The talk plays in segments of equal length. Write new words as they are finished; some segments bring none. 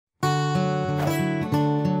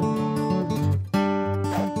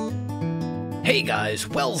Hey guys,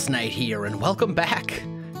 Welsknight here, and welcome back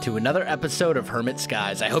to another episode of Hermit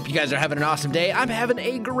Skies. I hope you guys are having an awesome day. I'm having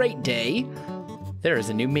a great day. There is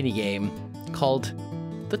a new minigame called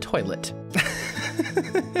The Toilet.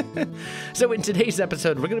 So in today's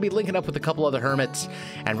episode, we're going to be linking up with a couple other hermits,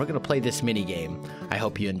 and we're going to play this minigame. I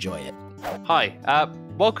hope you enjoy it. Hi,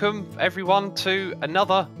 welcome everyone to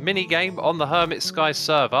another minigame on the Hermit Skies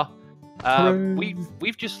server.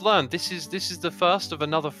 We've just learned this is the first of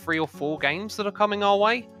another 3 or 4 games that are coming our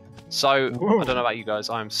way. So I don't know about you guys,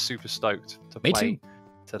 I'm super stoked to play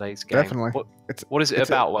today's game. Definitely. What is it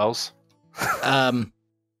about, Wells?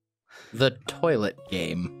 The toilet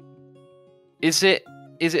game. Is it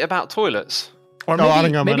about toilets? Or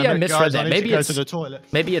maybe I misread that. Maybe it's to the toilet.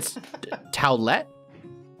 Maybe it's towelette.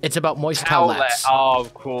 It's about moist towelettes. Oh,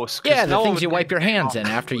 of course. Yeah, the things you wipe your hands in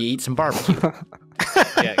after you eat some barbecue.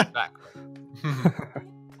 Yeah, exactly.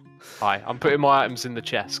 Hi, I'm putting my items in the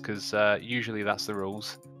chest because usually that's the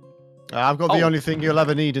rules. I've got the only thing you'll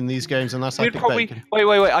ever need in these games, and that's like bacon. Wait.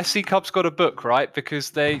 I see Cub's got a book, right?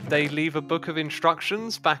 Because they leave a book of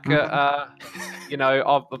instructions back at,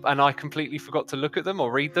 and I completely forgot to look at them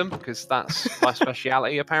or read them because that's my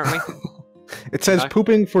speciality apparently. It says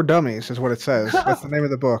 "Pooping for Dummies" is what it says. That's the name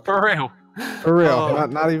of the book. For real. For real.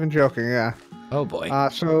 Not even joking. Yeah. Oh boy.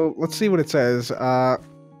 So let's see what it says.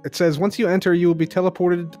 It says, once you enter, you will be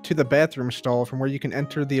teleported to the bathroom stall from where you can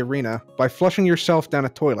enter the arena by flushing yourself down a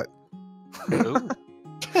toilet.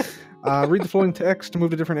 Read the flowing text to move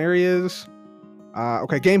to different areas.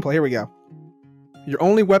 Okay, gameplay, here we go. Your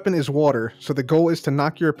only weapon is water, so the goal is to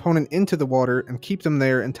knock your opponent into the water and keep them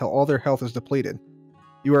there until all their health is depleted.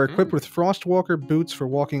 You are equipped with Frostwalker boots for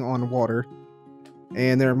walking on water,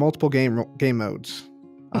 and there are multiple game modes.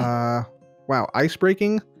 Wow, ice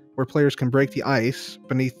breaking, where players can break the ice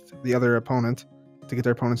beneath the other opponent to get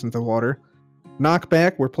their opponents into the water.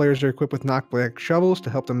 Knockback, where players are equipped with knockback shovels to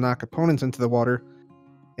help them knock opponents into the water.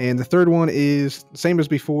 And the third one is the same as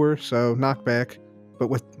before, so knockback, but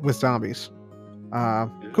with zombies.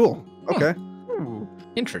 Cool. Okay.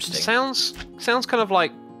 Interesting. Sounds kind of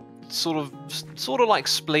like sort of like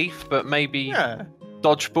Spleef, but maybe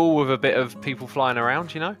dodgeball with a bit of people flying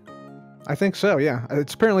around, you know? I think so, yeah.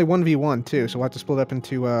 It's apparently 1v1 too, so we'll have to split up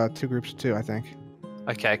into 2 groups of 2, I think.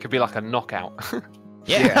 Okay, it could be like a knockout.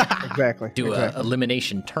 Yeah, exactly. Do an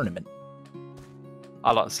elimination tournament.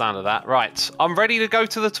 I like the sound of that. Right, I'm ready to go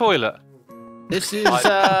to the toilet. This is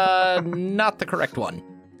not the correct one.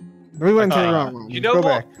 We went to the wrong one. You know Go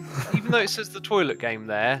what? back. Even though it says the toilet game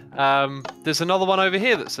there, there's another one over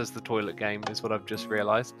here that says the toilet game, is what I've just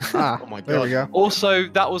realised. Oh my god. There we go. Also,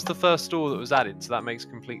 that was the first door that was added, so that makes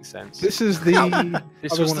complete sense. This is the...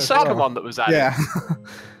 This was the second one that was added. Yeah.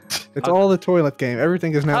 It's all the toilet game.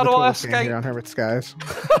 Everything is now How the do I toilet escape? game here on Hermit Skies.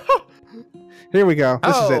 Here we go.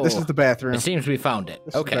 This is it. This is the bathroom. It seems we found it.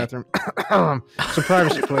 This Okay. is the bathroom. Some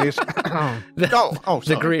privacy, please.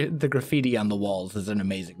 The graffiti on the walls is an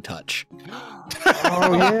amazing touch.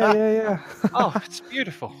 Oh, yeah. Oh, it's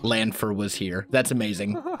beautiful. Lanfer was here. That's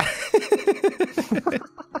amazing. So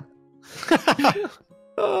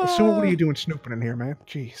what are you doing snooping in here, man?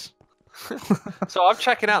 Jeez. So I'm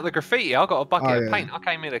checking out the graffiti. I got a bucket of paint. I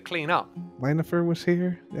came here to clean up. Lannifer was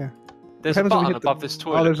here. Yeah. There's a What happens when we button hit above the- this Oh,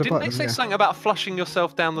 toilet. there's a Didn't button, they say yeah. something about flushing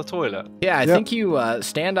yourself down the toilet? Yeah, I Yep. think you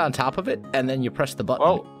stand on top of it and then you press the button.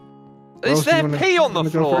 Well, Rose, is do you there wanna- pee on the wanna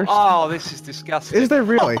go floor? first? Oh, this is disgusting. Is there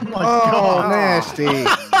really? Oh, my God. Nasty.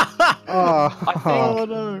 Oh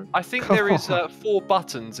no. I think there is 4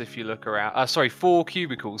 buttons if you look around. 4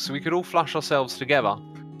 cubicles, so we could all flush ourselves together.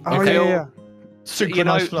 Oh, Okay. yeah.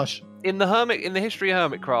 Synchronized flush. In the history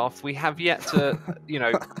of Hermitcraft, we have yet to,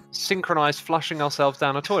 synchronize flushing ourselves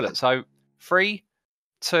down a toilet. So 3,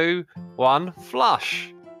 2, 1,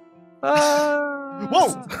 flush.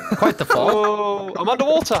 Whoa! Quite the fall. Oh, I'm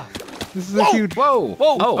underwater. This is a huge... Whoa!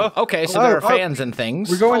 Whoa. Oh, okay, so there are fans and things.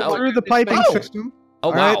 We're going Oh, through the piping Oh. system. oh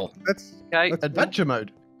All right, wow. That's... Okay, Adventure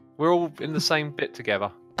mode. we're all in the same bit together.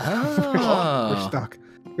 We're Oh. stuck.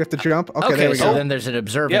 We have to jump. Okay, Okay, there we so go. then there's an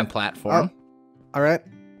observing Yep. platform. All right.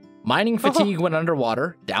 Mining fatigue when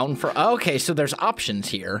underwater. Down for... Okay, so there's options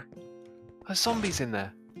here. There's zombies in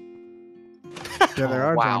there. Yeah, there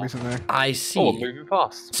are Wow. zombies in there. I see. Oh, moving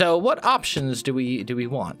fast. So what options do we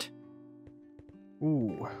want?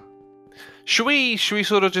 Ooh. Should we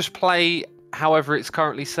sort of just play however it's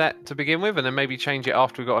currently set to begin with, and then maybe change it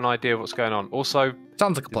after we've got an idea of what's going on? Also,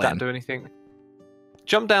 Sounds like a did plan. that do anything?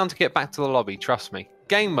 Jump down to get back to the lobby. Trust me.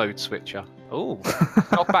 Game mode switcher. Oh,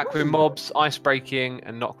 knockback with mobs, ice breaking,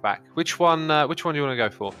 and knockback. Which one? Which one do you want to go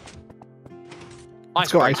for?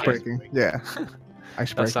 Let's go ice breaking. Yeah. Ice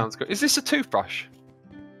That breaking. sounds good. Is this a toothbrush?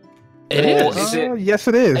 It Or is. is it? Yes,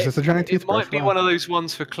 it is. It's a giant It toothbrush. might be one of those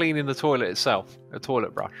ones for cleaning the toilet itself. A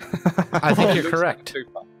toilet brush. I think you're Looks like a correct.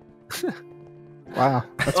 toothbrush. Wow,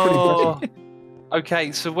 that's pretty Oh. tricky.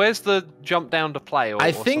 Okay, so where's the jump down to play? Or, I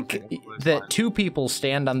or think something along those that lines? 2 people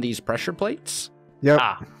stand on these pressure plates, Yep.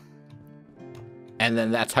 Ah, and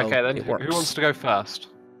then that's how okay then. it works. Who wants to go first?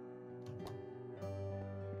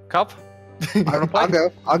 Cub? You wanna play? I'll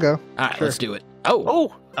go. I'll go. All right, Sure. let's do it. Oh,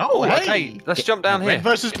 Oh, Oh, okay. Let's jump down Red here.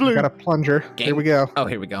 versus blue. Got a plunger. Game. Here we go. oh,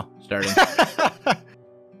 here we go. Starting.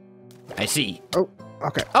 I see.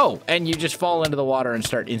 Okay. Oh, and you just fall into the water and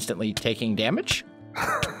start instantly taking damage?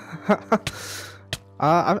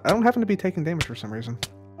 I don't happen to be taking damage for some reason.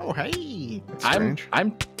 Oh, hey. That's I'm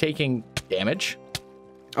strange. taking damage.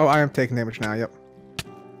 Oh, I am taking damage now. Yep.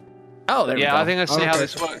 Oh, there we Yeah, go. I think I see how Okay.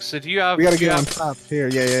 this works. So do you have? We gotta do you get on have- top here.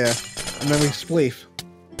 Yeah. And then we spleef.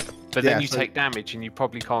 But then yeah, you so- take damage and you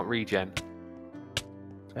probably can't regen.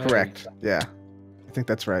 Correct. Yeah. I think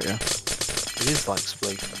that's right. Yeah. It is like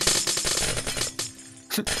spleef.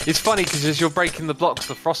 It's funny because as you're breaking the blocks,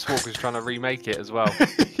 the Frostwalker's trying to remake it as well.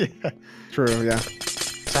 Yeah. True. Yeah.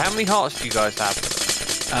 So how many hearts do you guys have?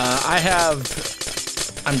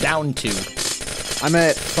 I'm down 2. I'm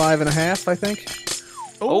at 5.5. I think.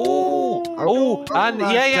 Oh, and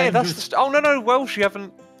that's yeah, that's dangerous. the oh no, Welsh, you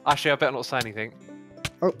haven't. Actually, I better not say anything.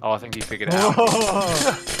 Oh. I think he figured it out.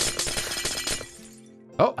 Oh,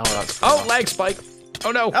 Oh, that's oh, lag spike.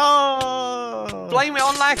 Oh no, Oh. blame it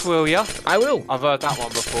on lag, will ya? I will. I've heard that one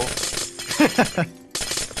before.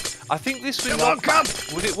 I think this would Come on, not. come.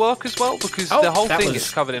 Would it work as well? Because Oh, the whole that thing was-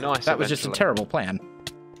 is covered in ice. That was just a eventually. terrible plan.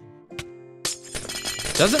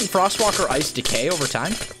 Doesn't Frostwalker ice decay over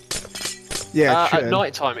time? Yeah. It At should.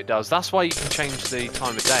 night time it does. That's why you can change the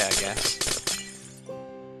time of day, I guess.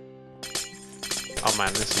 Oh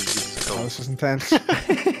man, this is Oh, cool. this is intense.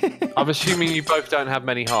 I'm assuming you both don't have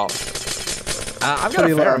many hearts. I've got a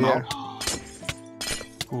Pretty fair low, amount.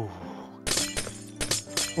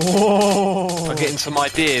 Oh. I'm getting some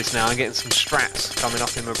ideas now. I'm getting some strats coming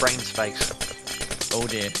up in my brain space. Oh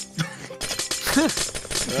dear.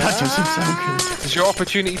 That doesn't sound good. It's your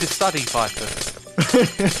opportunity to study, Piper.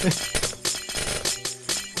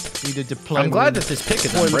 Need a diploma. I'm glad in that this pick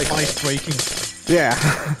is toilet unbreakable. ice breaking. Yeah.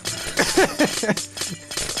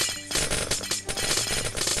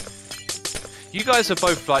 You guys are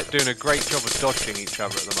both like doing a great job of dodging each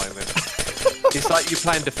other at the moment. It's like you're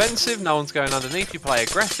playing defensive, no one's going underneath. You play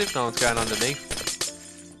aggressive, no one's going underneath.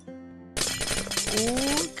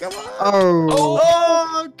 Oh, come on. Oh.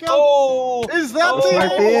 Oh, come Oh! Is that This the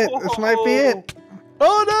might be it. This might be it.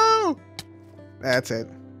 Oh no! That's it.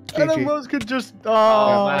 And then GG. Wells could just.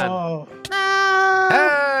 man. Oh.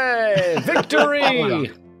 Hey, victory!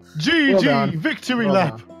 GG! Well done. Victory Well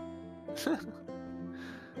lap.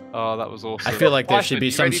 Oh, that was awesome. I feel like there Piper, should be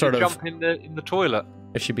you some ready sort to of- jump in the toilet.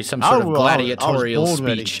 There should be some I sort of will- I was gladiatorial born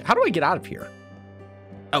ready. speech. How do I get out of here?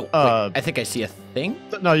 Oh, wait, I think I see a thing.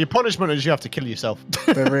 No, your punishment is you have to kill yourself.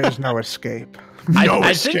 There is no escape.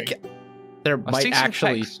 I think there I might see some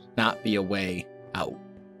actually text. not be a way out.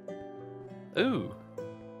 Ooh.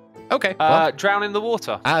 Okay, well, Drown in the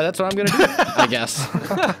water. that's what I'm gonna do, I guess.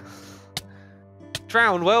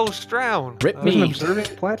 Drown, Wells, drown. Rip There's an me. observing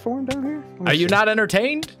platform down here? Let me Are you see. not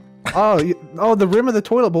entertained? Oh, the rim of the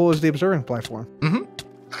toilet bowl is the observing platform.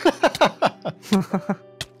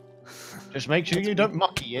 Just make sure you don't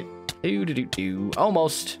mucky it. Do.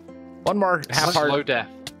 Almost. One more half Slow heart, death.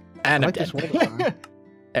 and I I'm like this dead. water line.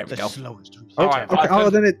 There we The go. slowest. Oh, Alright, okay. Piper.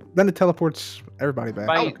 Then it teleports everybody back.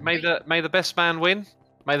 May the best man win.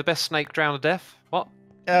 May the best snake drown to death. What?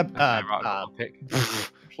 Okay, right, I've got a pick.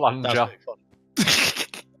 Plunger. That's really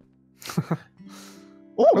fun.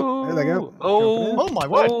 Oh, there they go. Oh, Oh my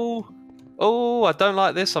word. oh, I don't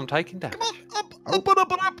like this. I'm taking damage. Up and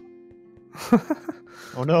up and up.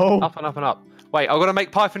 Oh no. Up and up and up. Wait, I've got to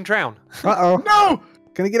make Python drown. Uh-oh. No!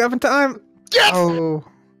 Can he get up in time? Yes! Oh.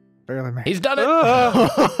 Barely made. He's done it.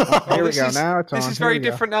 Here we this go. is- Now it's on. This is Here very we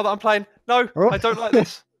go. different now that I'm playing. No, Oh. I don't like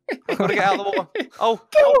this. I've got to get out of the water. Oh,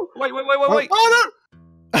 wait. Oh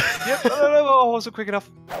Yep, no, I wasn't quick enough.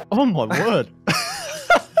 no! Oh my word.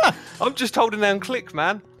 I'm just holding down click,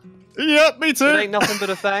 man. Yeah, me too. It ain't nothing but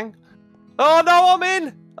a thing. Oh no, I'm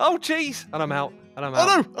in. Oh jeez, and I'm out. And I'm out.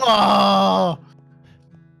 Oh no! Ah!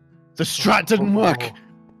 The strat didn't work.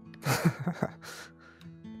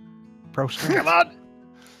 Pro snap. Come on!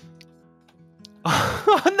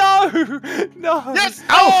 No! Yes!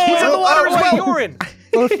 Oh, He's in the water as wait, well! you're in.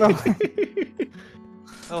 Both fell.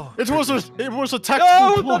 Oh, It was a no, tactical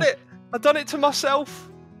I've done plot. it. I've done it to myself.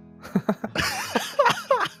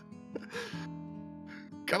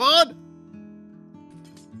 Come on!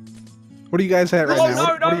 What are you guys at right Oh, now? no,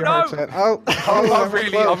 What are your no, hearts no. at? Oh, I'm that was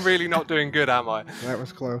close. really not doing good, am I? That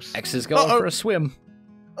was close. X is going for a swim.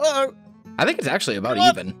 Uh-oh. I think it's actually about Come on.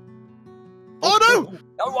 even. Oh no!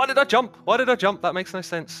 Oh, why did I jump? Why did I jump? That makes no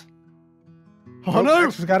sense. Oh no!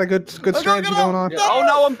 X has got a good strategy go. going on. Yeah. Oh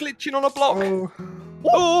no, I'm glitching on a block. Oh,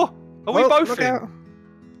 Oh, are we oh, both look in?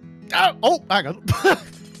 out. Oh, hang on.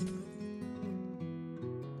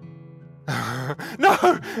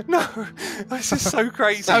 No, no, this is so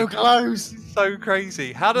crazy. So close. So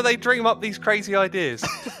crazy. How do they dream up these crazy ideas?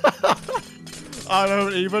 I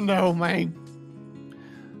don't even know, man.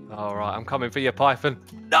 All right, I'm coming for you, Python.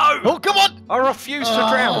 No! Oh, come on! I refuse to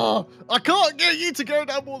drown. Oh, I can't get you to go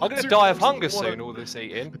down more than I'm going to 2 die of times hunger in the water. soon, all this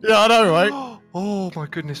eating. Yeah, I know, right? Oh, my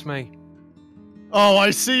goodness me. Oh,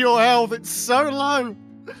 I see your health. It's so low.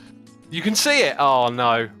 You can see it. Oh,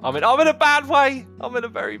 no. I'm in a bad way. I'm in a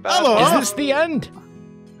very bad Hello. way. Is this the end?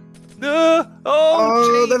 Oh,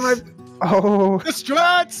 Oh, then jeez. Oh, The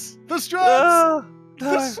strats! The strats! Ah, The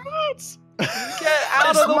no. strats! Get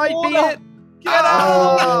out This of the might water. be it. Get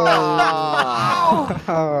out. Oh.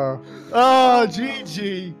 oh. Oh,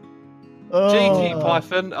 GG. Oh. GG,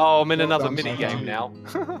 Python. Oh, I'm in Well another done, mini game now.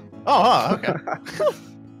 Oh, okay.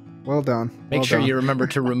 Well done. Make Well sure done. you remember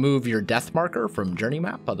to remove your death marker from journey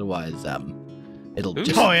map, otherwise it'll Ooh.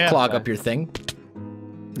 just Oh, yeah. clog up your thing.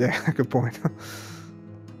 Yeah, good point.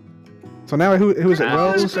 So now who is it? Ah,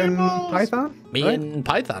 Wells and scribbles. Python? Me Right? and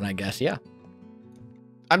Python, I guess, yeah.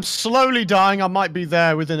 I'm slowly dying. I might be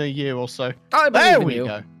there within a year or so. I believe There in we you.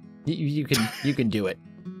 go. You can do it.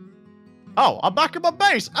 Oh, I'm back at my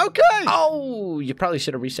base. Okay. Oh, you probably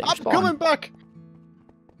should have reset your I'm spawn. coming back.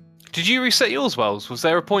 Did you reset yours, Wells? Was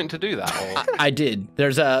there a point to do that? Or... I did.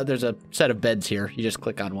 There's a set of beds here. You just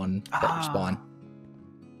click on one that Ah. spawn.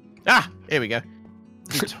 Ah, here we go.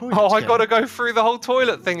 Oh, I gotta go through the whole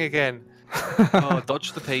toilet thing again. Oh,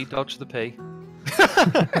 dodge the pee, dodge the pee.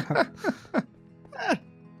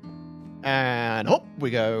 And up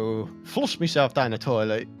we go. Flush myself down the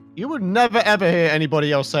toilet. You would never ever hear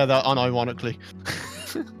anybody else say that unironically.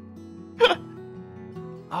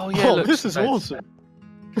 Oh yeah, Oh, look, this is so- awesome.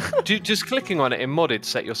 Just clicking on it in modded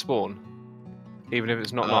set your spawn, even if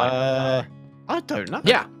it's not night. I don't know.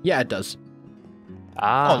 Yeah, it does. Oh,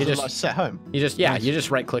 Ah, you so just- like set home. You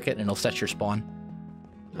just right click it and it'll set your spawn.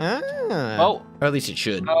 Ah. well, Or at least it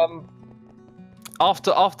should.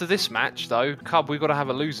 after this match though, Cub, we got to have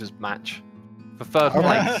a losers match for third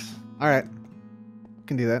Alright. place. All right,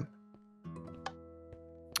 can do that.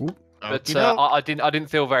 But Okey doke. I didn't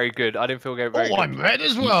feel very good. I didn't feel very Oh, good. I'm ready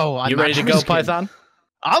as well. You ready to go, Python?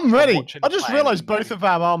 I'm ready. watching I just play. realized both of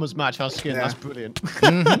our armors match our skin. Yeah. That's brilliant.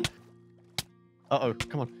 Mhm. Uh-oh,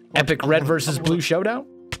 come on. Epic red versus blue showdown.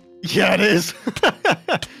 Yeah, it is.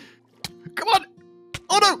 Come on.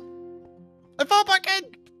 Oh, no. I fell back in.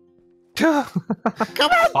 Come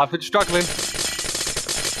on. I've been struggling.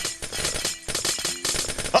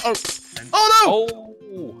 Uh-oh. Oh, no. Oh,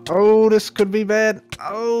 Oh, this could be bad.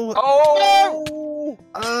 Oh, oh,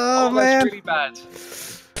 oh, that's man. really bad.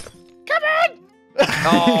 Come on.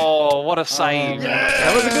 Oh, what a save!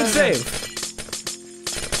 That was a good save.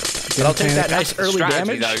 But I'll take that nice early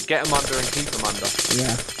Strategy, damage. though. Get them under and keep them under.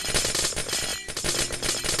 Yeah.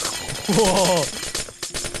 Whoa.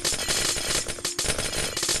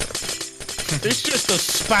 It's just a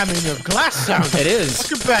spamming of glass sound. It I is.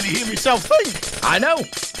 can barely hear myself think. I know.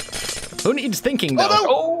 Who needs thinking though?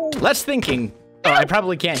 Oh, no. Less thinking. Oh, I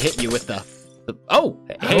probably can't hit you with the. Oh,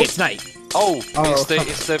 hey, it's night. Oh, Oh. it's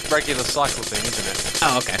the regular cycle thing, isn't it?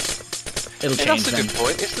 Oh, okay. It'll Yeah, change that's a then. good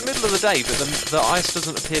point. It's the middle of the day, but the ice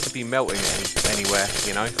doesn't appear to be melting anywhere,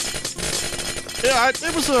 you know? Yeah,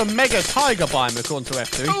 it was a mega tiger biome according to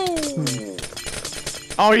F2. Oh!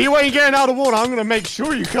 Oh, you ain't getting out of water. I'm gonna make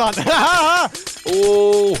sure you can't.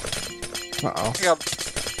 Oh! Uh-oh. Hang on.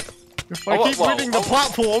 If I keep well, reading the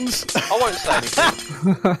platforms. I won't say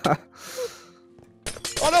anything.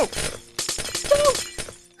 Oh no!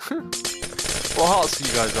 What hearts are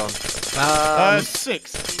you guys on?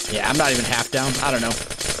 6. Yeah, I'm not even half down. I don't know.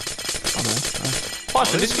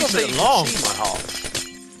 Python, this didn't you is a say bit you long. could see my hearts?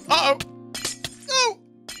 Uh-oh! No!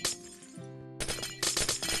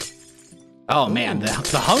 Oh man, the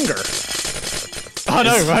hunger. I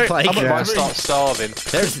know, It's right? like- I'm I at might my start starving.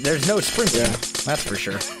 There's no sprinting. That's for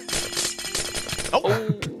sure. Oh.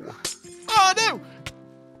 Oh! Oh no!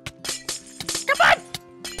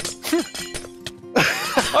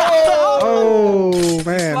 Oh,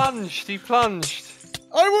 man. He plunged.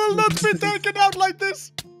 I will not be taken out like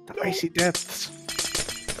this! The icy depths.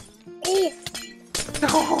 Oh!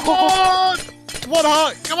 Oh! One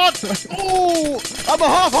heart! Come on! Oh! I'm a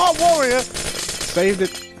half-heart warrior! Saved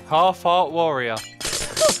it. Half heart warrior.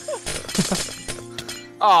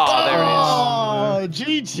 Oh, there it is. Oh,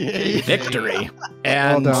 GG. Victory.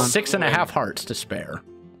 And Well done. 6.5 hearts to spare.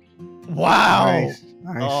 Wow.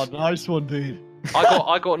 Nice. Oh, nice one, dude.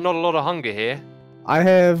 I got not a lot of hunger here. I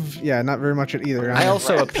have, yeah, not very much either. I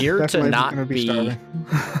also appear to definitely not gonna be. starving.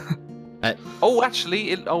 Oh,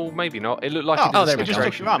 actually, maybe not. It looked like it oh, did there the we go. Just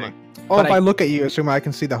took your armor. situation Oh, But if I- I look at you, assume I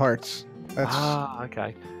can see the hearts. That's Ah,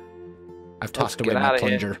 okay. I've tossed Let's away get my outta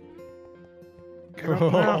here.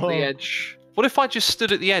 plunger. Around the edge. What if I just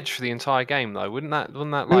stood at the edge for the entire game, though? Wouldn't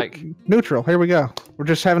that like? neutral. Here we go. We're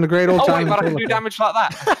just having a great old Oh time. wait, but I can in do Philippi. damage like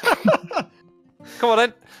that. Come on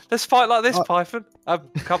then, let's fight like this, Oh. Python.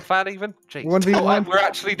 Cub fan even. Jeez. 1v1. We're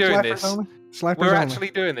actually doing Slappers this. only? Slappers We're only. actually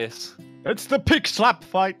doing this. It's the pig slap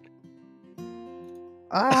fight.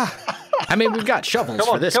 Ah. I mean, we've got shovels Come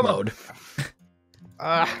for on, this come on. mode.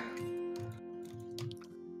 Ah.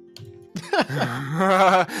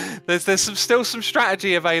 There's still some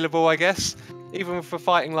strategy available, I guess, even for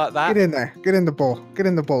fighting like that. Get in there. Get in the bowl. Get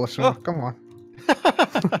in the bowl, Asuma. Oh. Come on.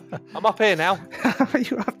 I'm up here now.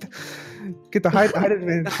 You have to get the height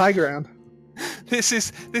advantage, high ground. This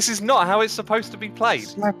is not how it's supposed to be played.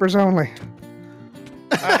 Slappers only.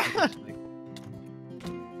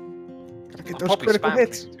 Gotta get I'm those probably critical spamming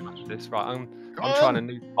hits. too much of this. Right, I'm on. trying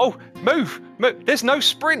to. Oh, move! There's no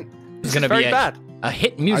sprint. This is gonna very be bad. A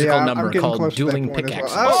hit musical I'm number getting called close to that Dueling point as well.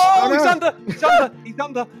 Pickaxes. Oh, Oh, he's no. under! He's under! He's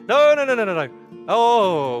under! No!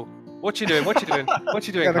 No! What you doing? What you doing? What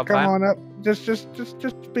you doing, Gotta Cub come fan? on up.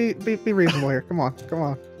 Just be reasonable here. Come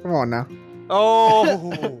on now.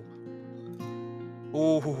 Oh!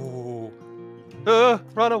 Oh!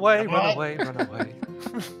 Run away! Run away! Run away!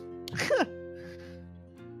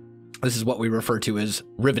 This is what we refer to as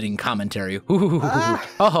riveting commentary. Ooh, Ah.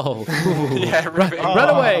 oh, ooh, Yeah, riveting. run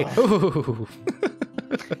away! Ooh.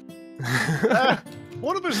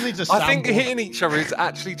 One of us needs a I think sample. hitting each other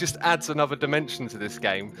actually just adds another dimension to this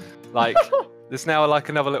game. Like, there's now like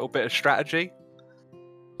another little bit of strategy.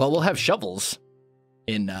 Well, we'll have shovels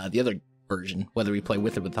in the other version, whether we play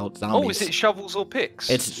with or without zombies. Oh, is it shovels or picks?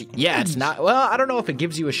 It's not. Well, I don't know if it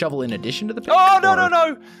gives you a shovel in addition to the pick. Oh no or- no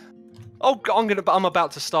no! Oh, I'm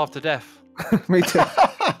about to starve to death. Me too.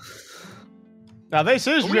 Now this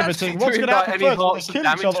is Are we riveting. actually What's doing, going to like, happen any first? Will they hearts and kill each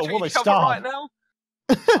damage other to or will they each other right starve? now?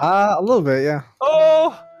 A little bit, yeah.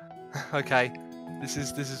 Oh, okay. This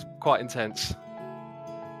is quite intense.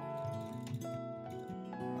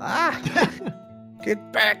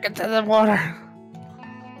 Get back into the water.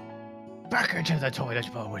 Back into the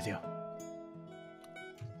toilet bowl with you.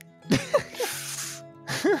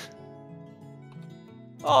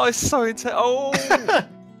 Oh, it's so intense. Oh,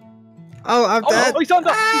 Oh, I'm dead. oh, he's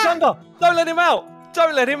under! He's under! Don't let him out!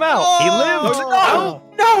 Don't let him out! He lived. No!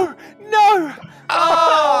 No! No!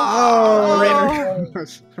 Oh, Oh,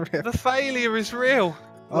 Raider. the failure is real.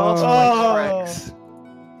 Oh. Last place Rex.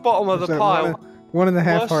 Bottom of the Is that pile.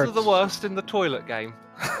 1.5 Worst hearts. of the worst in the toilet game.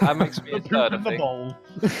 That makes me a Poop third, I in the think. bowl.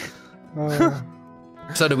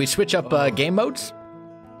 So do we switch up game modes?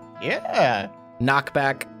 Yeah.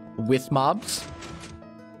 Knockback with mobs?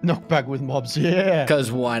 Knockback with mobs, yeah.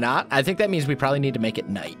 Because why not? I think that means we probably need to make it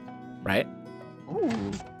night, right?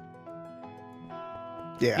 Ooh.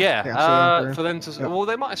 yeah. Yeah, so for them to... Yep. Well,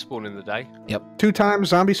 they might have spawned in the day. 2 times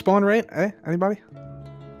zombie spawn rate, eh? Anybody?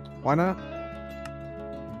 Why not?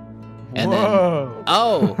 And then- Whoa.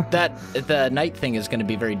 Oh, the night thing is going to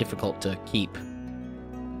be very difficult to keep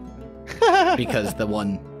because the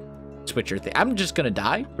one switcher thing. I'm just going to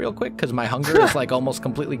die real quick because my hunger is like almost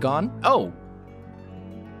completely gone. Oh,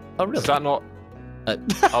 really? Is that not... Uh,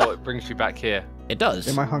 Oh, it brings you back here. It does.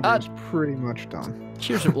 Yeah, my hunger is pretty much done.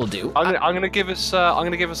 Here's what we'll do. I'm gonna give us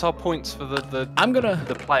our points for the I'm gonna.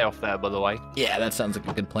 playoff there, by the way. Yeah, that sounds like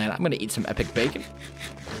a good plan. I'm gonna eat some epic bacon.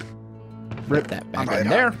 Rip That back I'm in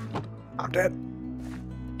dead. there. I'm dead.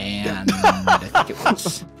 And I think it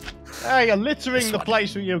was. Hey, you're littering This the one.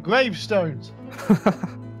 place with your gravestones.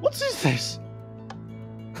 What is this?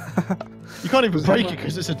 You can't even break it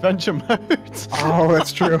because it's adventure mode. Oh,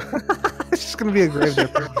 that's true. It's just gonna be a grave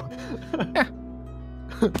digger.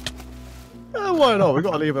 Why not? We've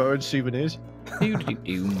got to leave our own souvenirs.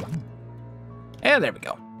 Doo-doo-doo. And there we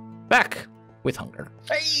go. Back with hunger.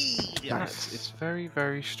 Yeah, it's very,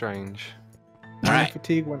 very strange. All right.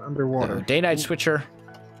 Fatigue when underwater. Day-night switcher.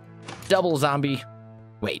 Double zombie.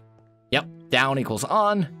 Wait. Yep. Down equals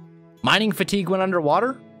on. Mining fatigue when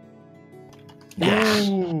underwater? Nah.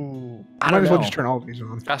 Ooh. I Might don't as well know. just turn all of these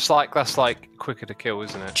on. That's like quicker to kill,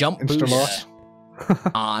 isn't it? Jump Insta boost loss.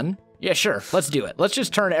 on. Yeah, sure. Let's do it. Let's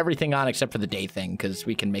just turn everything on except for the day thing because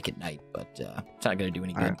we can make it night, but it's not going to do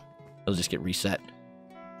any good. Alright. It'll just get reset.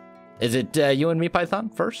 Is it you and me, Python,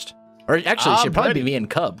 first? Or actually, it should probably ready. be me and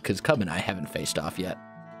Cub, because Cub and I haven't faced off yet.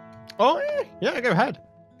 Oh, yeah, go ahead.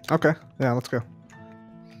 Okay. Yeah, let's go.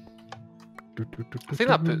 I think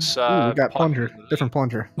that puts. Ooh, we got Python plunger. in the lead. Different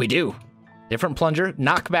plunger. We do. Different plunger.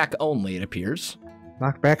 Knockback only, it appears.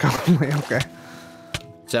 Knockback only. Okay.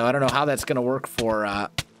 So I don't know how that's going to work for...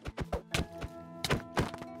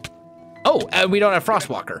 Oh, and we don't have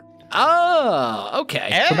Frostwalker. Oh,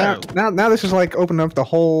 okay. So now this is like opening up the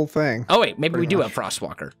whole thing. Oh, wait, maybe we Pretty do much. have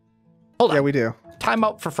Frostwalker. Hold on. Yeah, we do. Time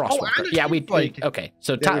out for Frostwalker. and Yeah, it's we like- okay.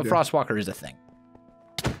 So Yeah, we do. Frostwalker is a thing.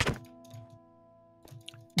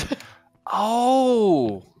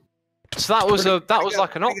 Oh, so that was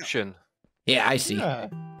like an option. Yeah, I see. Yeah.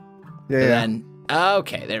 Yeah. And yeah. then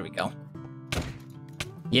okay, there we go.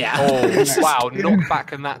 Yeah. Oh wow, knock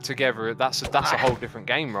back and that together. That's a whole different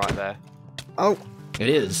game right there. Oh, It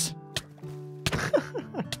is.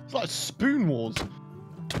 It's like Spoon Wars.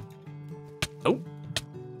 Oh,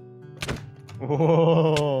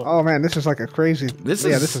 Oh. oh man, this is like a crazy. this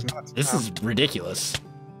yeah, is this is nuts. this is ridiculous.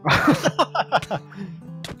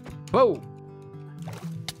 Whoa.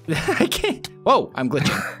 I can't. Whoa, I'm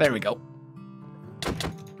glitching. There we go.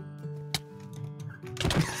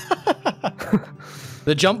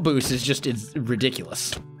 The jump boost is just it's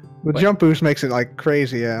ridiculous. The jump boost makes it like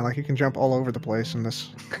crazy. Yeah, like you can jump all over the place in this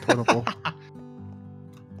toilet bowl.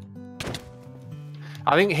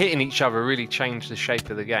 I think hitting each other really changed the shape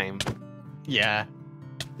of the game. Yeah.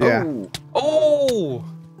 Yeah. Oh!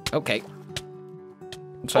 Okay.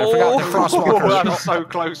 So I forgot that Frostwalker. That was so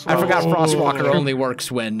close. I forgot Oh. Frostwalker only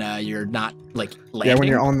works when you're not like landing. Yeah, when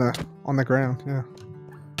you're on the ground. Yeah.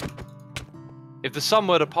 If the sun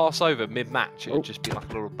were to pass over mid-match, it would just be like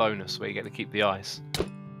a little bonus where you get to keep the ice.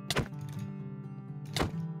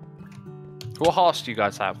 What hearts do you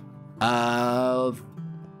guys have? 4.5,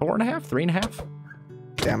 3.5.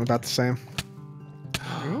 Yeah, I'm about the same.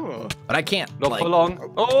 Ooh. But I can't. Not like, for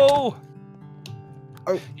long. Oh!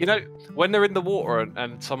 Oh. You know, when they're in the water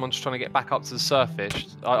and someone's trying to get back up to the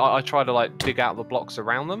surface, I try to like dig out the blocks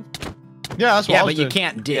around them. Yeah, that's what Yeah, I was but you doing.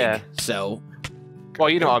 can't dig. Yeah. So Well,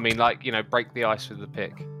 you know what I mean, like, you know, break the ice with the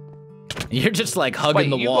pick. you're just like hugging Wait,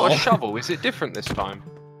 the you wall. got a shovel. Is it different this time?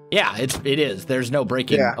 Yeah, it is. There's no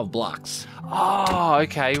breaking Yeah. of blocks. Oh,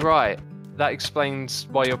 okay, right. That explains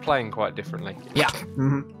why you're playing quite differently. Yeah.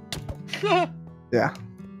 hmm Yeah.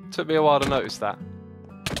 Took me a while to notice that.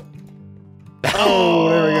 Oh,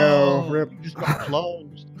 there we go. Rip. You just got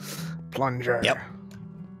closed. Plunger. Yep.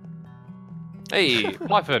 Hey,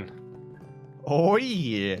 Python. Oh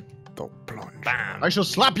yeah. The plunger. Bam. I shall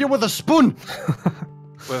slap you with a spoon.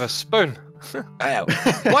 With a spoon. Oh.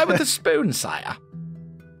 Why with the spoon, sire?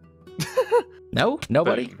 No?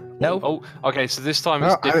 Nobody? Boom. No? Oh, okay, so this time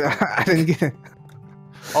it's Oh, different. I didn't get it.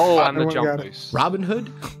 Oh, and the Everyone jump got it. boost. Robin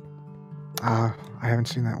Hood? I haven't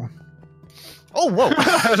seen that one. Oh whoa.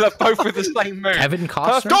 They're both with the same move. Kevin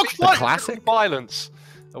Costner? Dog The fight classic? violence.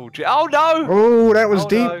 Oh, oh no! Oh, that was Oh,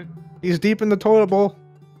 deep. no. He's deep in the toilet bowl.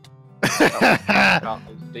 Cut. It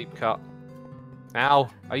was a deep cut. Ow!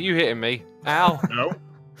 Are you hitting me? Ow! No.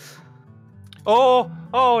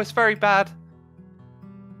 Oh, it's very bad.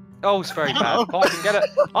 Oh, it's very bad. Oh, I can get it.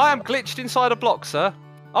 I am glitched inside a block, sir.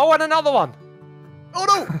 Oh, and another one. Oh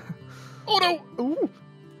no. Oh no. Ooh.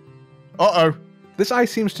 Uh oh. This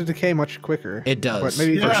ice seems to decay much quicker. It does. But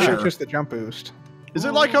maybe Yeah. for for sure sure. just the jump boost. Is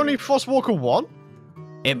it like only Frostwalker 1? It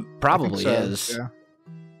I think probably so, is. Yeah.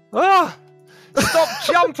 Ah! Stop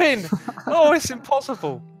jumping! Oh, it's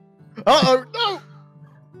impossible. Uh oh. No.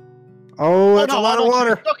 Oh, that's no, a lot I'm of actually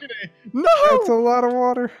water. stuck in here. No. That's a lot of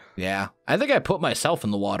water. Yeah. I think I put myself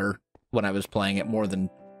in the water when I was playing it more than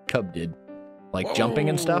Cub did. Like jumping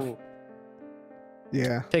and stuff. Whoa.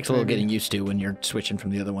 Yeah. Takes a little maybe. getting used to when you're switching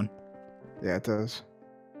from the other one. Yeah, it does.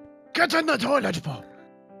 Get in the toilet bowl.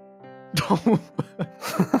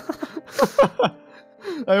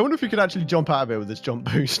 I wonder if you could actually jump out of it with this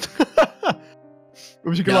jump boost.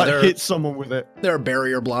 Or if you could No, like they're- hit someone with it. There are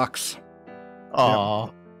barrier blocks.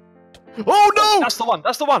 Aww. Oh no! That's the one.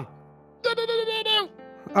 That's the one. No, no, no, no, no,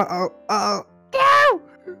 Uh-oh. Uh-oh.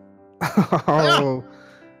 no! Oh.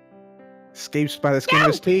 Escapes by the skin of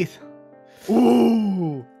his teeth.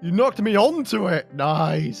 Ooh! You knocked me onto it.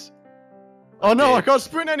 Nice. Oh no, did. I can't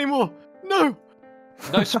sprint anymore. No!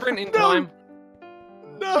 No sprinting No. time.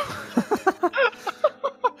 No!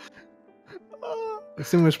 This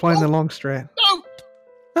thing was playing the long straight. No!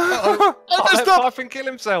 Uh-oh. I messed up! Python kill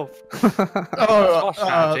himself. Oh, my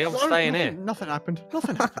strategy, I'm staying nothing, here. Nothing happened.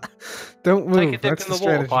 Nothing happened. Don't move. Take a dip That's in the the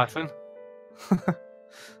water, strategy. Python.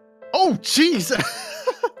 Oh, jeez!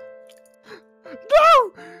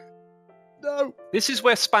 No! No! This is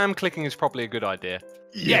where spam clicking is probably a good idea.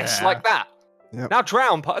 Yes, Yeah. like that. Yep. Now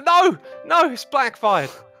drown. No! No, it's backfired.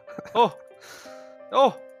 Oh.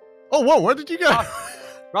 Oh. Oh, whoa, where did you go?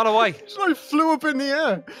 Run away. I flew up in the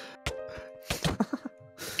air.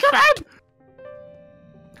 Come on!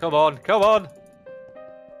 Come on, come on.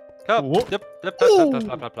 Come. What? Yep, yep, Ooh. yep,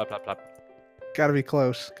 yep, yep, yep, yep, yep. Gotta be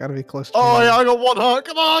close. Gotta be close. Oh, yeah, I got 1 heart.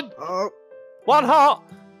 Come on! Oh. 1 heart.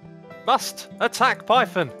 Must attack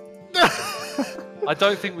Python. I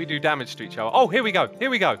don't think we do damage to each other. Oh, here we go. Here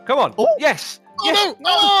we go. Come on. Oh. Yes. Oh, Yes. no!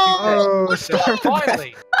 Oh! Oh, stop.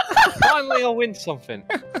 Finally. Finally, I'll win something.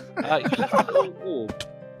 You left a little orb.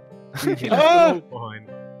 You left a orb behind.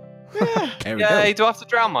 There we Yay, go. do I have to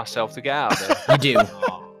drown myself to get out of there? You do.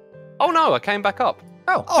 Oh no, I came back up.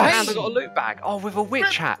 Oh, Oh, nice. and I got a loot bag. Oh, with a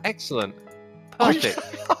witch hat. Excellent. Perfect.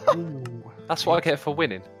 Ooh, That's what I get for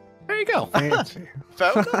winning. There you go. fancy.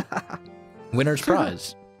 Found Winner's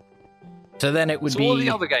prize. So then it would So be. all the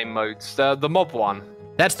other game modes, the mob one.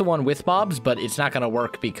 That's the one with mobs, but it's not going to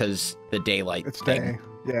work because the daylight It's thing. day.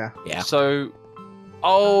 Yeah. Yeah. So,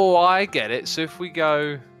 oh, I get it. So if we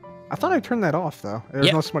go, I thought I turned that off though. There's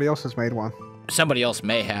Yep. no somebody else has made one. Somebody else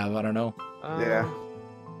may have. I don't know. Yeah.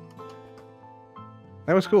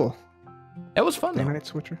 That was cool. It was fun Day though. night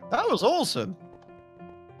switcher. That was awesome.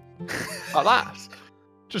 like that.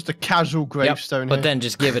 Just a casual gravestone But here. then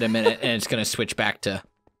just give it a minute and it's going to switch back to.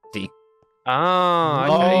 Ah,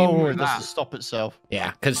 okay. Oh, with it that. doesn't stop itself. Yeah,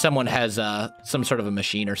 because someone has some sort of a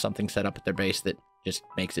machine or something set up at their base that just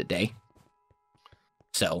makes it day.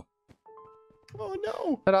 So. Oh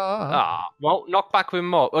no! Ta-da. Ah, well, knock back with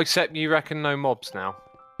mob. Except you reckon no mobs now.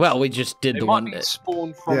 Well, we just did They the might one be that.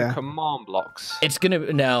 spawned from Yeah. command blocks. It's gonna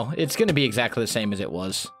be exactly the same as it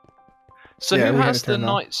was. So Yeah, who we had has it the turned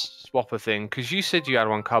on. night swapper thing? Because you said you had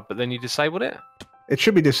one cub, but then you disabled it. It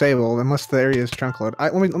should be disabled unless the area is chunk load.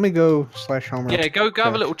 Let me go /home. Yeah, go have a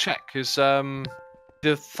check. little check because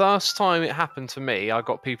the first time it happened to me, I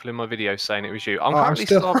got people in my video saying it was you. I'm Oh, I'm currently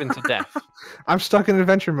still- starving to death. I'm stuck in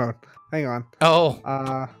adventure mode. Hang on.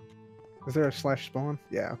 Oh, Is there a /spawn?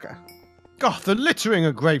 Yeah. Okay. God, the littering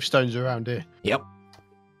of gravestones around here. yep.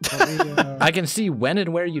 Let me, I can see when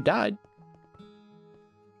and where you died.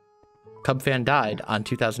 Cub fan died on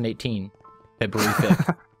 2018, February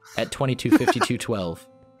 5th at 22:52:12.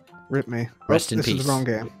 rip me. Rest in this peace. is the wrong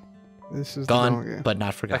game. This is the wrong Gone, game. but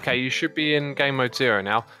not forgotten. Okay, you should be in game mode 0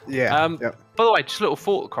 now. Yeah. By the way, just a little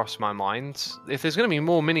thought crossed my mind. If there's going to be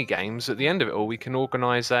more mini games at the end of it all, we can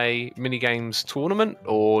organise a mini games tournament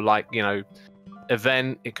or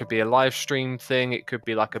event. It could be a live stream thing. It could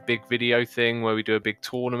be like a big video thing where we do a big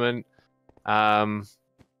tournament. The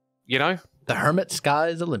Hermit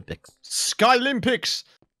Skies Olympics, Skylympics!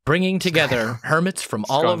 bringing together hermits from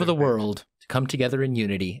all over the Skylympics. world to come together in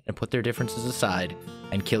unity and put their differences aside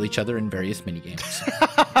and kill each other in various minigames.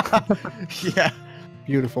 Yeah.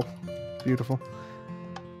 Beautiful. Beautiful.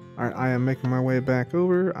 All right. I am making my way back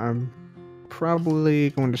over. I'm probably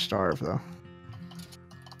going to starve though.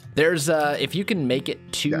 There's if you can make it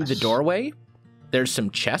to the Yes. doorway, there's some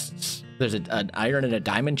chests. There's an iron and a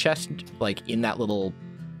diamond chest like in that little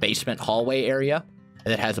basement hallway area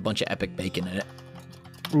that has a bunch of epic bacon in it.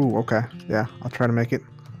 Ooh. Okay. Yeah. I'll try to make it.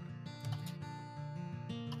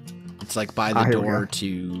 It's like by the Here we door go.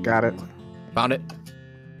 to. Got it. Found it.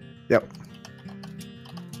 Yep.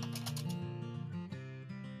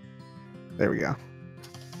 There we go.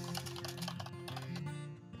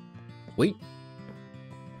 Wait.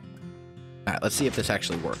 All right. Let's see if this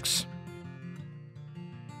actually works.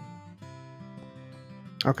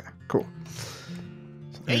 Okay. Cool.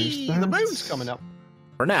 So Hey, there's the that. moon's coming up.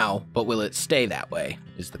 For now, but will it stay that way?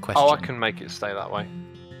 Is the question. Oh, I can make it stay that way.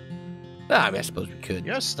 I mean, I suppose we could.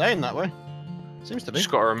 Yeah, it's staying that way. Seems to be.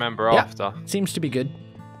 Just got to remember Yeah. after. Seems to be good.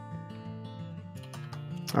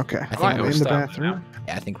 Okay. think I'm we'll in the start bathroom.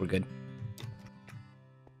 Yeah, I think we're good.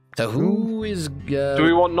 So who is? Do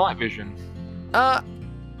we want night vision? I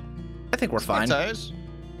think we're fine. Potatoes.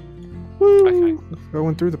 Woo! Okay.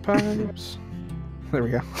 Going through the pipes. There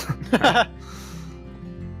we go. All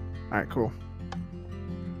right. Cool.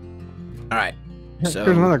 All right. So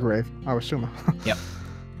There's another grave. I was assuming.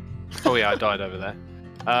 Oh yeah, I died over there.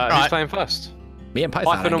 Who's Right. playing first? me and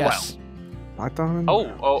Python, Python I and guess. Python.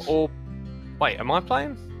 Or wait, am I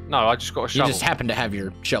playing? No, I just got a You shovel. just happen to have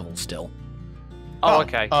your shovel still. Oh,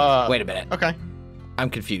 okay. Wait a minute. Okay. I'm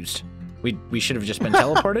confused. We should have just been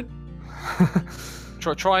teleported.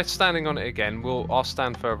 Try standing on it again. I'll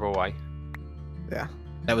stand further away.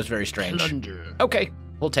 That was very strange. Plunger. Okay,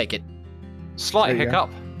 we'll take it. Slight There you go. hiccup.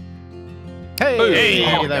 Hey, Boom.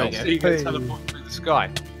 Hey, Oh, there we so go. you can Hey. teleport through the sky.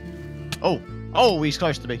 Oh, he's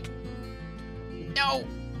close to me. No.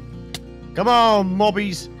 Come on,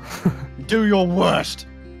 mobbies. Do your worst.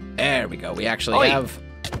 There we go. We actually have.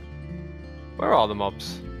 Where are the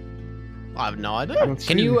mobs? I have no idea.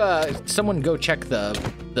 Can you, someone go check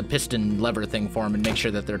the piston lever thing for them and make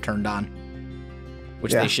sure that they're turned on?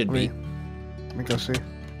 Which they should be. Let me go see.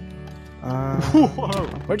 Whoa.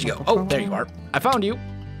 Where'd you go? Oh, there you are. I found you.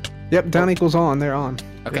 Yep, down equals on. They're on.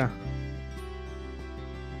 Okay. Yeah.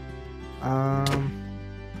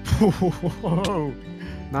 Whoa.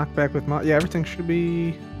 Knockback with mod. Yeah, everything should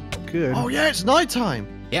be good. Oh yeah, it's nighttime.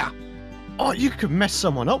 Yeah. Oh, you could mess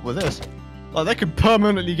someone up with this. Like they could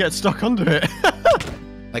permanently get stuck under it.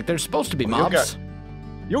 Like there's supposed to be Well, mobs.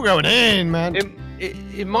 You're going in, man.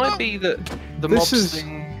 It might be that the This mobs is-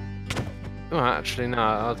 thing. Oh, actually, no,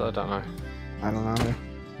 I don't know. I don't know.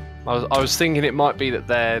 I was thinking it might be that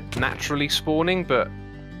they're naturally spawning,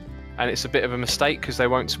 and it's a bit of a mistake because they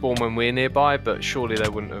won't spawn when we're nearby. But surely they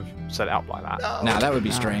wouldn't have set it up like that. Nah, that would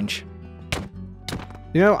be strange.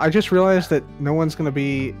 You know, I just realized that no one's gonna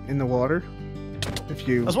be in the water. If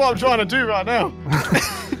you. That's what I'm trying to do right now.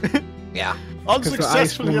 Yeah.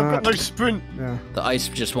 Unsuccessfully, will I've got not- no sprint. Yeah. The ice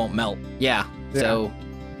just won't melt. Yeah. So.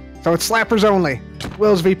 So it's slappers only.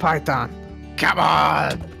 Wills v Python. Come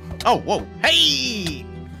on. Oh, whoa. Hey.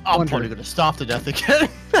 I'm 100. probably gonna starve to death again.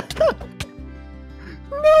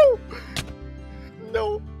 No.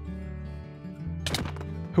 No.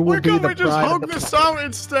 Who Why will be can't the we just pride of hug the this out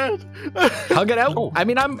instead? Hug it out. Oh, I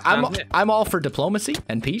mean, I'm sounds it. all for diplomacy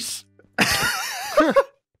and peace,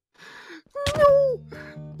 No.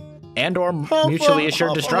 and or Half mutually a- assured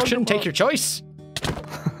half a destruction. hundred Take your choice.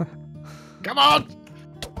 Come on.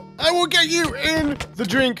 I will get you in the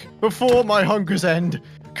drink before my hungers end.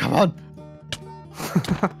 Come on.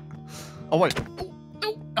 Oh, wait. Oh,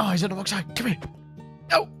 no. Oh, he's on the wrong side. Come here.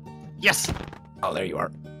 No. Yes. Oh, there you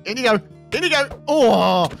are. In you go. In you go.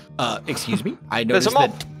 Oh. Excuse me. I There's noticed a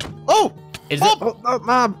mob. that. Oh. Is Mob. it? Oh, oh,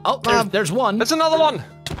 Mom. Oh, there's one. There's another one.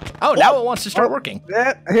 Oh, now it wants to start working.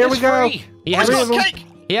 Yeah, here we It's go. free. He I've has got cake.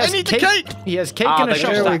 he has I need cake. the cake. He has cake Ah, and a they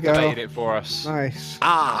just There shovel. we go. activated it for us. Nice.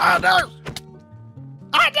 Ah. Oh, no.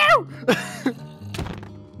 Oh, no.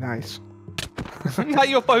 Nice. Now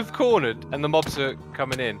you're both cornered and the mobs are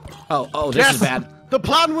coming in. Oh, this Yes. is bad. The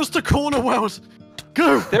plan was to corner Wells.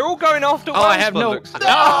 Go. They're all going after Oh, I Wells, have by no. the looks of it.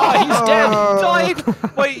 Oh, he's dead.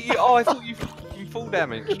 Died. Wait, I thought you full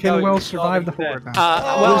damage. Can No, Wells he's survive the dead. horde now?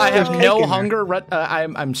 Well, There's I have cake in no there. hunger.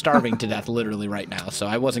 I'm starving to death literally right now, so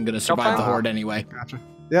I wasn't gonna survive the Okay. horde anyway. Gotcha.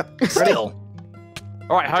 Yep. Still.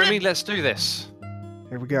 All right, homie, let's do this.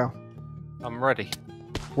 Here we go. I'm ready.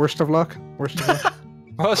 Worst of luck. Worst of luck.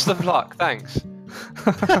 Worst of luck, thanks.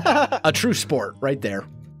 A true sport, right there.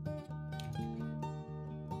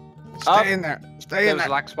 Stay in there. Stay There in was a there.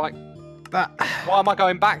 lag spike. Ah. Why am I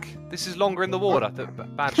going back? This is longer in the water.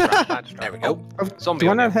 Bad strat, bad strat. There we go. Oh, Zombie do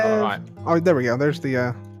I on not you. have? Alright. Oh, there we go. There's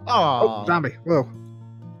the Oh. zombie. Whoa.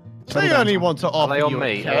 They only want to Are offer they on you a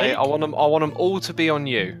me? cake. I want them all to be on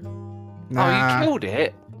you. Oh, Nah. you killed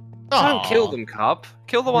it. Aw. Don't kill them, Cub.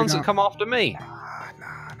 Kill the ones that don't. come after me. Nah.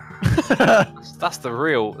 That's the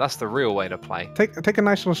real way to play. Take a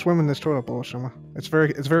nice little swim in this toilet bowl, Shima. It's very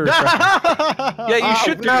refreshing. Yeah, you Oh,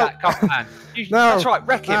 should do no. that, Cub man. No, That's right.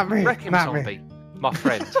 Wreck not him. me, Wreck him, not me. zombie. My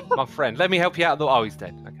friend. My friend. Let me help you out. Oh, he's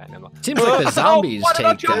dead. Okay, never mind. Seems like the zombies why did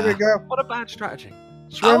I take. jump? There we go. What a bad strategy.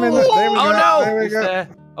 Swim in the. There we Oh, go. no. There we Is go. there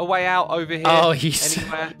a way out over here? Oh, he's.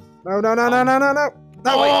 Anywhere? No. No.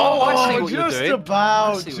 Oh, wait, oh, I see what you're just doing.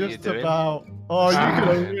 about, I see what you're just doing. about. Oh, you Ah. could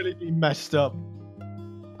have really been messed up.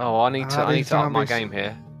 Oh, I need to these up my zombies. game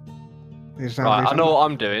here. These Right, zombies. I know what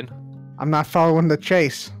I'm doing. I'm not following the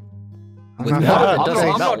chase. I'm With not water, following it I'm the doesn't not,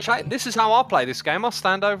 chase. I'm melt. not cha- This is how I play this game. I'll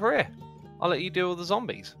stand over here. I'll let you deal with the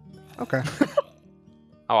zombies. Okay. All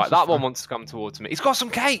right, This is that one fun. wants to come towards me. He's got some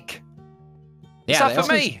cake. Yeah, that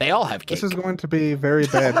for me? They all have cake. This is going to be very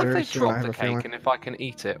bad Have very they soon. I dropped have the a cake, feeling. and if I can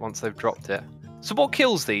eat it once they've dropped it. So what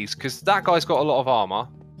kills these? Because that guy's got a lot of armor.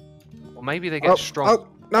 Or maybe they get strong. Oh,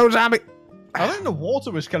 no zombie. I think the water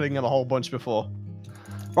was killing him a whole bunch before.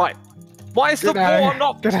 Right. Why is the Get outta water here.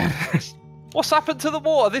 not? Get out of here. What's happened to the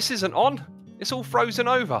water? This isn't on. It's all frozen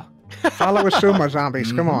over. Follow us soon, my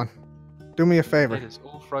zombies. Come Mhm. on. Do me a favor. It is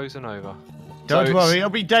all frozen over. Don't So worry, it'll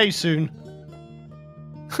be day soon.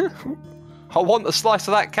 I want a slice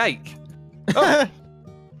of that cake.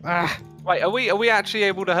 Ah, Wait, are we actually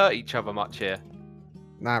able to hurt each other much here?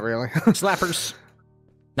 not really. Slappers.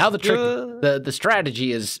 Now the trick, Good. the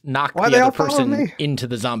strategy is knock Why the they other all following person me? into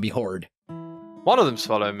the zombie horde. One of them's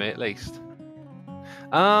following me at least.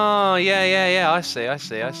 Oh, yeah. I see. Like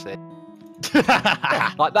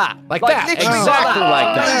that. Like that. literally Exactly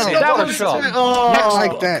like that. Easy, That one was shot. Not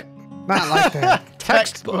like that. Not like that.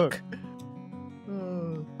 textbook.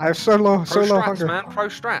 I have so low Pro strats, hunger. man. Pro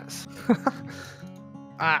strats.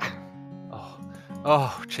 Ah.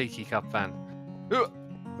 Oh, cheeky cub fan.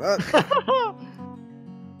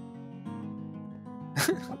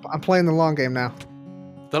 I'm playing the long game now.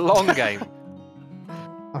 The long game.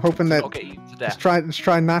 I'm hoping that I'll get you to death. just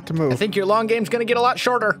try not to move. I think your long game's gonna get a lot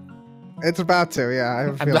shorter. It's about to, yeah. I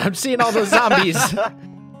have a feeling. I'm seeing all those zombies.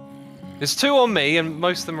 There's 2 on me, and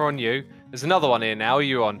most of them are on you. There's another one here now. Are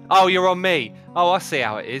you on? Oh, you're on me. Oh, I see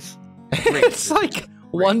how it is. It's like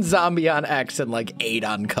 1 zombie on X and like 8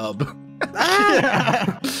 on Cub.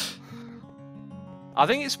 I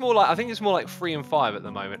think it's more like 3 and 5 at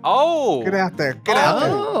the moment. Oh, Get out there. Get out there.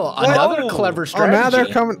 Oh, another clever Oh, strategy. now they're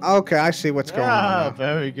coming. Okay, I see what's going on. Ah, Now.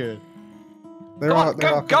 very good. They're all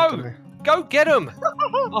coming to me. Go get him!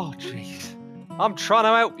 Oh, jeez. I'm trying to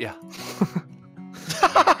help you.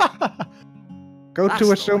 Go That's to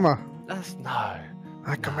not- Asuma. That's no.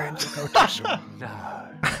 I command you to go to Asuma.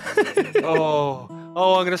 No.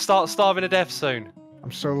 Oh, I'm gonna start starving to death soon.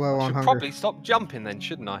 I'm so low I on should hunger. probably stop jumping then,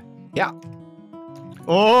 shouldn't I? Yeah.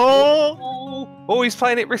 Oh! Oh, he's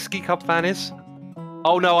playing it risky, Cub fan is.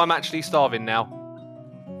 Oh no, I'm actually starving now.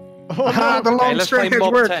 Ah, the Okay, long let's play stretch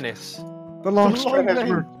mob worked. tennis. The long The stretch long game.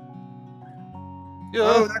 worked.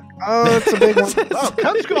 Yeah. Oh, it's a big one. Oh,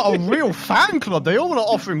 Cub's got a real fan club. They all want to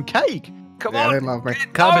offer him cake. Come Yeah, on. they love me.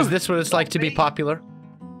 Cub, Oh, is this what it's like to be popular?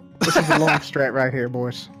 This is the long strat right here,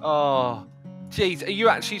 boys. Oh, jeez, are you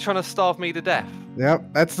actually trying to starve me to death?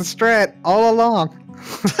 Yep, that's the strat all along.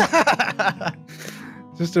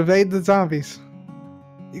 Just evade the zombies.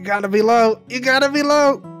 You gotta be low. You gotta be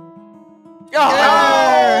low.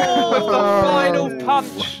 Oh, with the Oh. final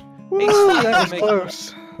punch. Woo, He's that was me.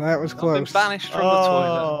 close. That was I've been close. banished from the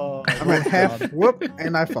toilet. I'm at half whoop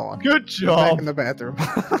and I fall. Good Back job. in the bathroom.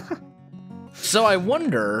 So I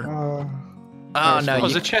wonder. Oh no,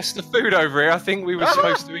 There's you, a chest of food over here. I think we were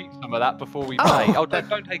supposed to eat some of that before we play. Oh,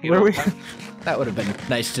 don't take it. Where all, we- don't. that would have been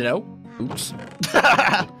nice to know. Oops.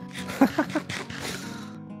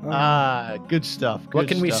 Ah, good stuff. What good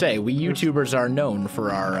can we stuff. say? We YouTubers are known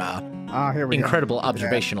for our Here we incredible go.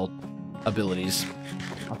 observational abilities.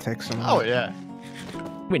 I'll take some. Oh yeah.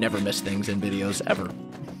 We never miss things in videos ever.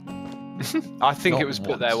 I think Not it was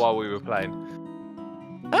put there once. while we were playing.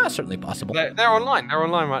 Certainly possible. They're online. They're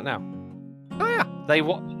online right now. Oh yeah, They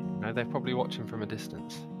watch. No, they're probably watching from a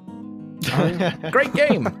distance. great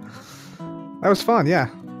game. That was fun. Yeah,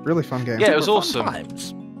 really fun game. Yeah, it was Super awesome. fun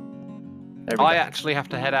times. There we I go. actually have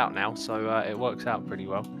to head out now, so it works out pretty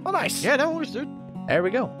well. Oh, nice. Yeah, no worries, dude. There we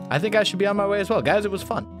go. I think I should be on my way as well, guys. It was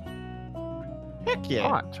fun. Heck yeah.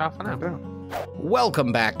 All right, ciao for now.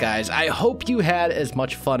 Welcome back, guys. I hope you had as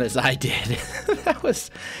much fun as I did. that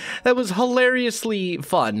was hilariously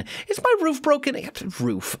fun. Is my roof broken?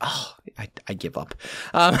 Roof. Oh, I give up.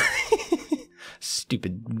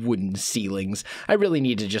 Stupid wooden ceilings. I really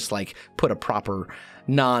need to just like put a proper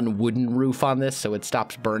non-wooden roof on this so it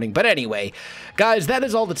stops burning. But anyway, guys, that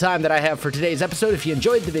is all the time that I have for today's episode. If you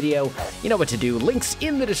enjoyed the video, you know what to do. Links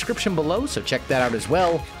in the description below, so check that out as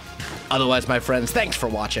well. Otherwise, my friends, thanks for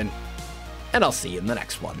watching, and I'll see you in the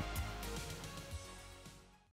next one.